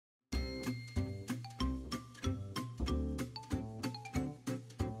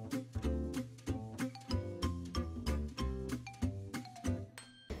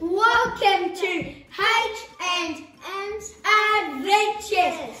Welcome to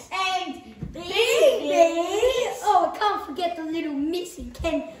H&MAdventures. And baby, oh, I can't forget the little Missy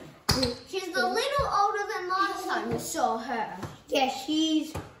Ken. She's a little older than last time we saw her. Yeah,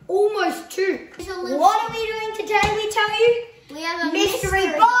 she's almost 2. What are we doing today, we tell you? We have a mystery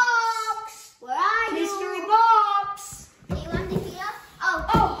box. Where are you? Mystery box. Do you want to hear?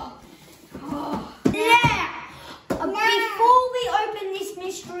 Oh. Before we open this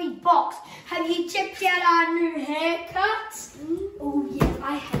mystery box, have you checked out our new haircuts? Oh yeah,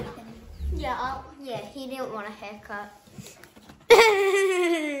 I hate them. Yeah, he didn't want a haircut.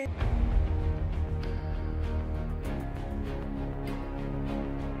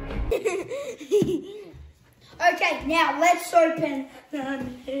 Okay, now let's open the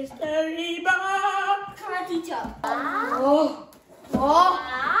mystery box. Come on, teacher.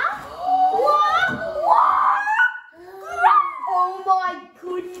 Oh my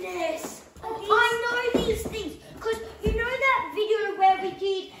goodness! I know these things because you know that video where we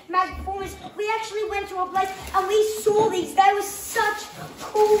did Performance. We actually went to a place and we saw these. They were such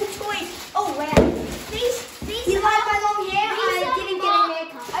cool toys. Oh wow! These you like my long hair? I didn't get a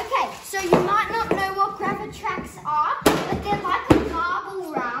haircut. Okay, so you might not know what GraviTrax are, but they're like a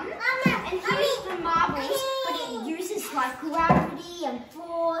Marblerun. And here's the marbles, but it uses like gravity and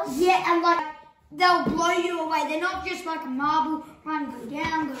force. Yeah, and like they'll blow you away. They're not just like a marble run, go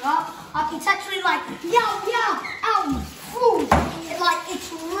down, go up. It's actually like it's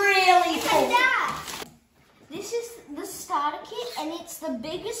really cool. Dad, this is the starter kit, and it's the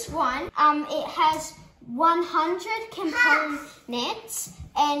biggest one. It has 100 components,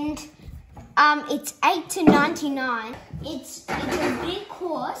 and it's $8 to $99. It's a big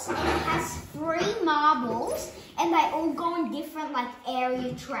course, and it has 3 marbles, and they all go in different like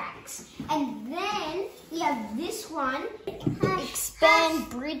area tracks. And then we have this one, expand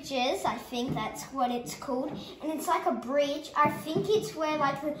bridges. I think that's what it's called, and it's like a bridge. I think it's where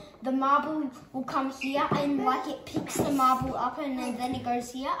like the marble will come here, and like it picks the marble up, and then it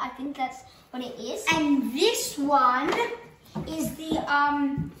goes here. I think that's what it is. And this one is the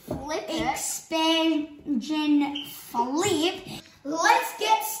expansion flip. Let's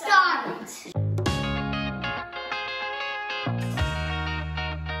get started.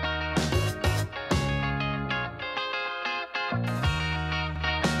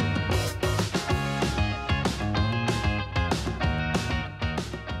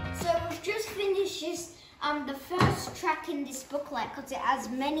 So we've just finished this the first track in this booklet because it has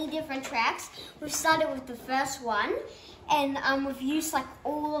many different tracks. We've started with the first one, and we've used like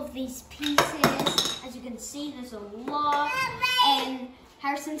all of these pieces. As you can see, there's a lot, and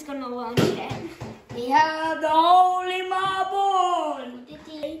Harrison's gonna launch it. We have the holy marble.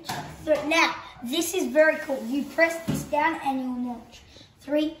 So now, this is very cool. You press this down and you'll launch.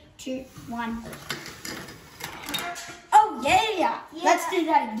 3, 2, 1. Oh yeah. Let's do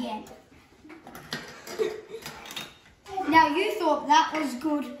that again. Now you thought that was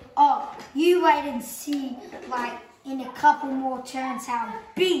good. Oh, you wait and see, like in a couple more turns, how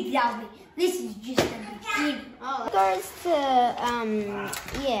big that'll be. This is just a beginning. Oh, goes to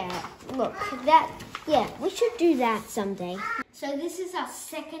look that. Yeah, we should do that someday. So this is our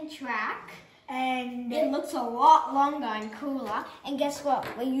second track, and it looks a lot longer and cooler. And guess what?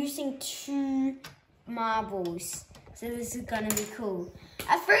 We're using 2 marbles, so this is gonna be cool.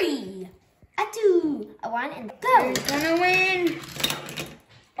 A 3. A 2, a 1, and go! Who's gonna win?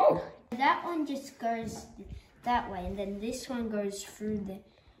 Oh, that one just goes that way, and then this one goes through the.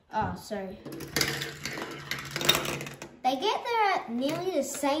 Oh, sorry. They get there at nearly the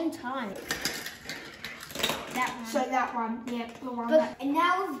same time. That one. So that one, yeah, the one. And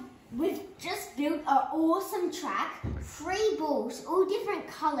now we've just built an awesome track, 3 balls, all different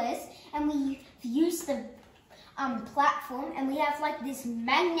colors, and we've used the platform, and we have like this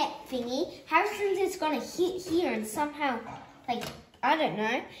magnet thingy. Harrison's is gonna hit here and somehow, like, I don't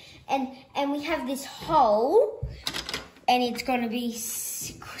know. And we have this hole, and it's gonna be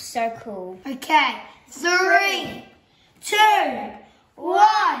so cool. Okay, 3, 2,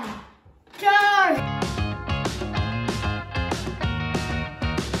 1, go!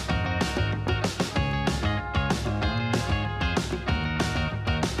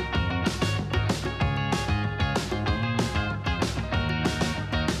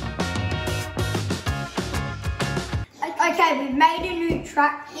 Okay, we've made a new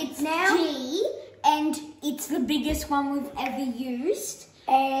track. It's now G, and it's the biggest one we've ever used.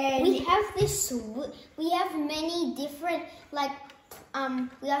 And we have this. We have many different like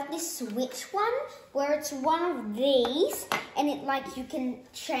we have this switch one where it's one of these, and it like you can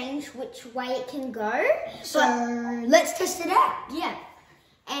change which way it can go. So let's test it out. Yeah.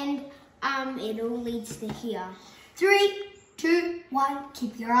 and it all leads to here. 3, 2, 1.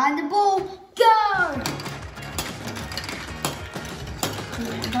 Keep your eye on the ball. Go!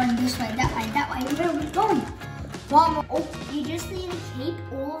 We're going this way, that way, that way. Where are we going? One more. Oh, you just need to keep,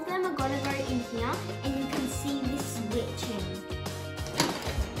 all of them are going to go in here, and you can see this switching.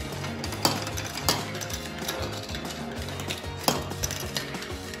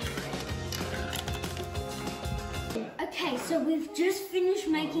 Okay, so we've just finished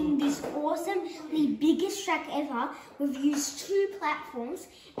making this awesome, the biggest track ever. We've used 2 platforms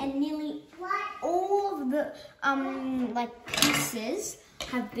and nearly all of the pieces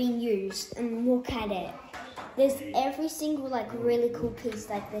have been used. And look at it. There's every single really cool piece,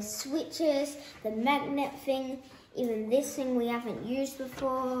 like the switches, the magnet thing, even this thing we haven't used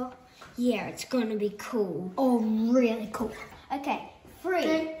before. Yeah, it's gonna be cool. Oh, really cool. Okay,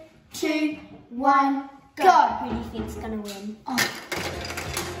 3, 2, 1. Go! Who do you think's gonna win? Oh.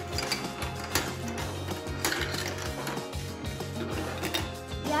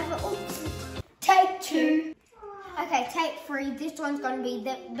 Oops. Take 2. Okay, take 3. This one's gonna be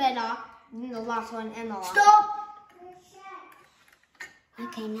better than the last one and the last. Stop!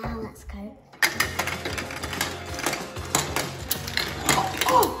 Okay, now let's go.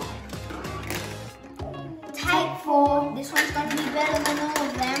 Oh. Take 4. This one's gonna be better than all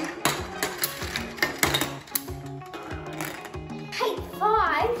of them. Take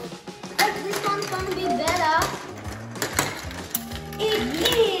 5. But this one's gonna be better. It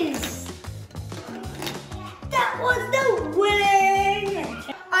is! That was the winning!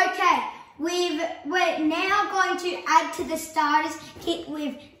 Okay, we're now going to add to the starters kit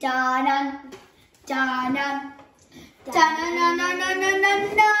with da-dun, da-dun,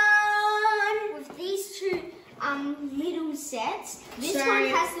 da-dun-dun-dun-dun-dun-dun. With these 2 little sets, this So- one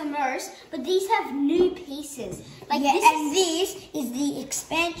has the most, but these have new pieces. Like Yeah, this and this is the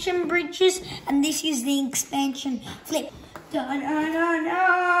expansion bridges, and this is the expansion flip. Dun, dun, dun,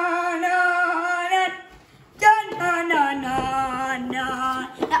 dun, dun, dun, dun, dun, dun, dun.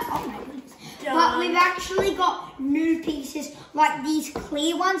 Oh my goodness. But we've actually got new pieces, like these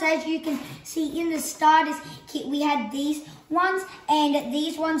clear ones. As you can see in the starters kit, we had these ones, and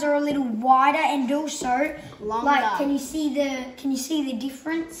these ones are a little wider and also Longer. like, can you see the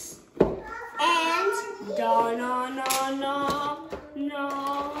difference? And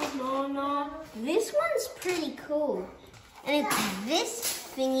no. This one's pretty cool. And it's this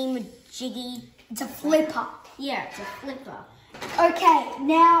thingy-majiggy. It's a flipper. Yeah, it's a flipper. Okay,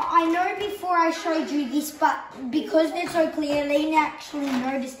 now I know before I showed you this, but because they're so clear, they didn't actually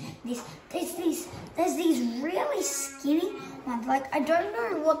notice this. There's these really skinny ones. Like, I don't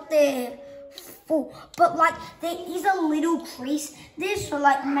know what they're for, but like there is a little crease there, so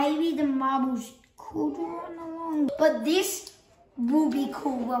like maybe the marbles could run along. But this will be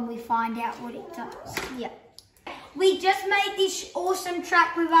cool when we find out what it does. Yeah. We just made this awesome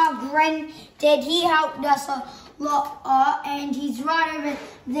track with our granddad. He helped us a lot, and he's right over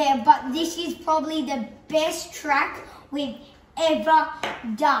there. But this is probably the best track we've ever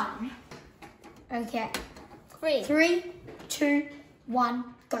done. Okay. 3, 2, 1,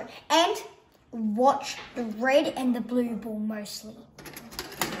 go. And watch the red and the blue ball mostly.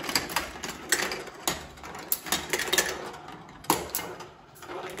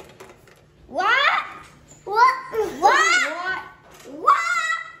 What?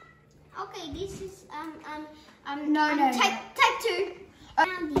 Okay, this is No. Take 2. How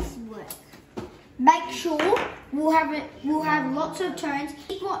this work? Make sure we'll have lots of turns.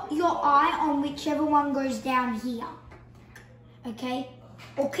 Keep your eye on whichever one goes down here. Okay?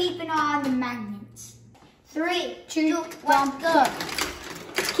 Or keep an eye on the magnets. 3, 2, 1, go.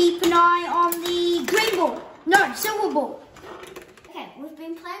 Keep an eye on the green ball. No, silver ball. Okay, we've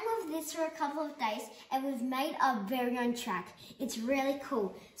been playing with this for a couple of days, and we've made our very own track. It's really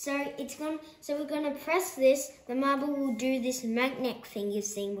cool. So we're gonna press this. The marble will do this magnet thing you've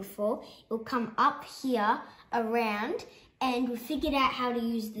seen before. It will come up here around, and we figured out how to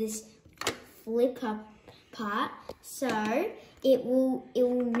use this flipper part. So it will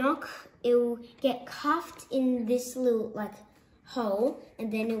get cuffed in this little hole,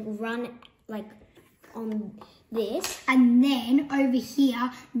 and then it will run on this. And then over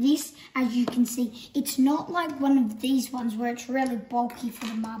here, this, as you can see, it's not like one of these ones where it's really bulky for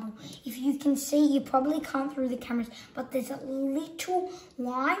the marble. If you can see, you probably can't through the cameras, but there's a little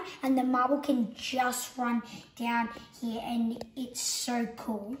line and the marble can just run down here, and it's so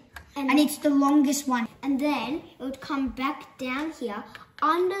cool. And it's the longest one. And then it would come back down here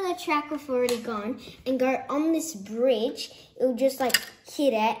under the track we've already gone and go on this bridge. It'll just like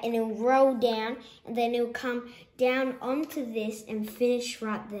hit it and it'll roll down and then it'll come down onto this and finish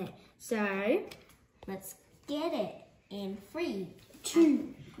right there. So let's get it in 3,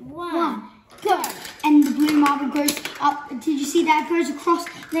 2, 1, go. And the blue marble goes up. Did you see that? It goes across,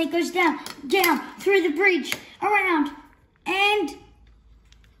 then it goes down, through the bridge, around, and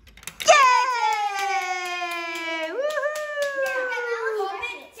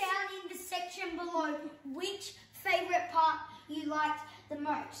below which favorite part you liked the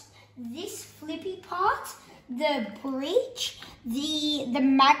most. This flippy part, the bridge, the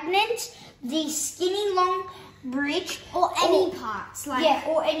magnet, the skinny long bridge, or any parts. Like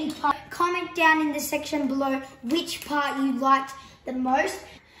or any part. Comment down in the section below which part you liked the most.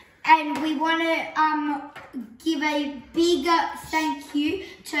 And we want to give a big thank you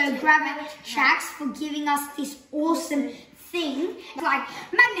to GraviTrax for giving us this awesome thing. Like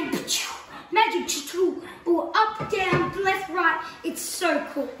magnet, magic, or up, down, left, right. It's so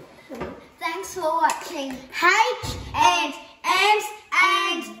cool. Thanks for watching H&M's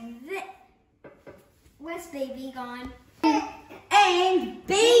and where's baby gone? And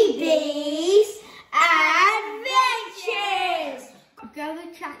baby's adventures.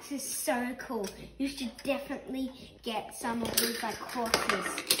 GraviTrax is so cool. You should definitely get some of these like courses.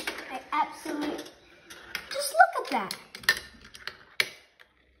 Like absolutely. Just look at that.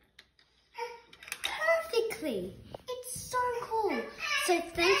 Perfectly. It's so cool. So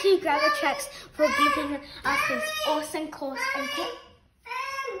thank you GraviTrax for giving us this awesome course. Okay.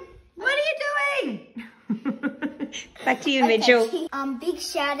 What are you doing? Back to you, Mitchell. Big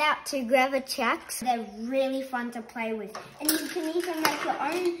shout out to GraviTrax. They're really fun to play with. And you can even make your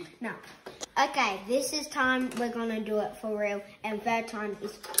own. No. Okay, this is time we're gonna do it for real. And third time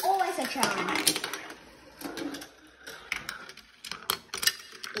is always a challenge.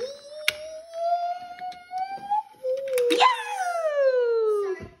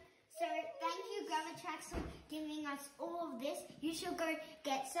 Giving us all of this. You should go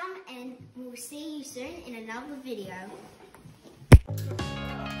get some and we'll see you soon in another video.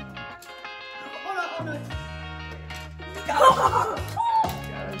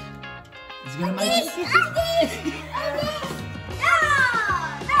 He's gonna make it.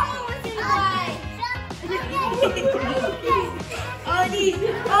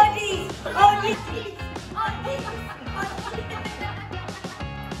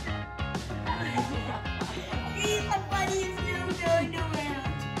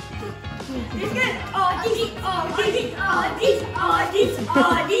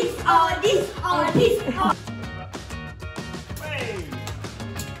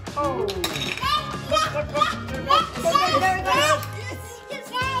 Oh.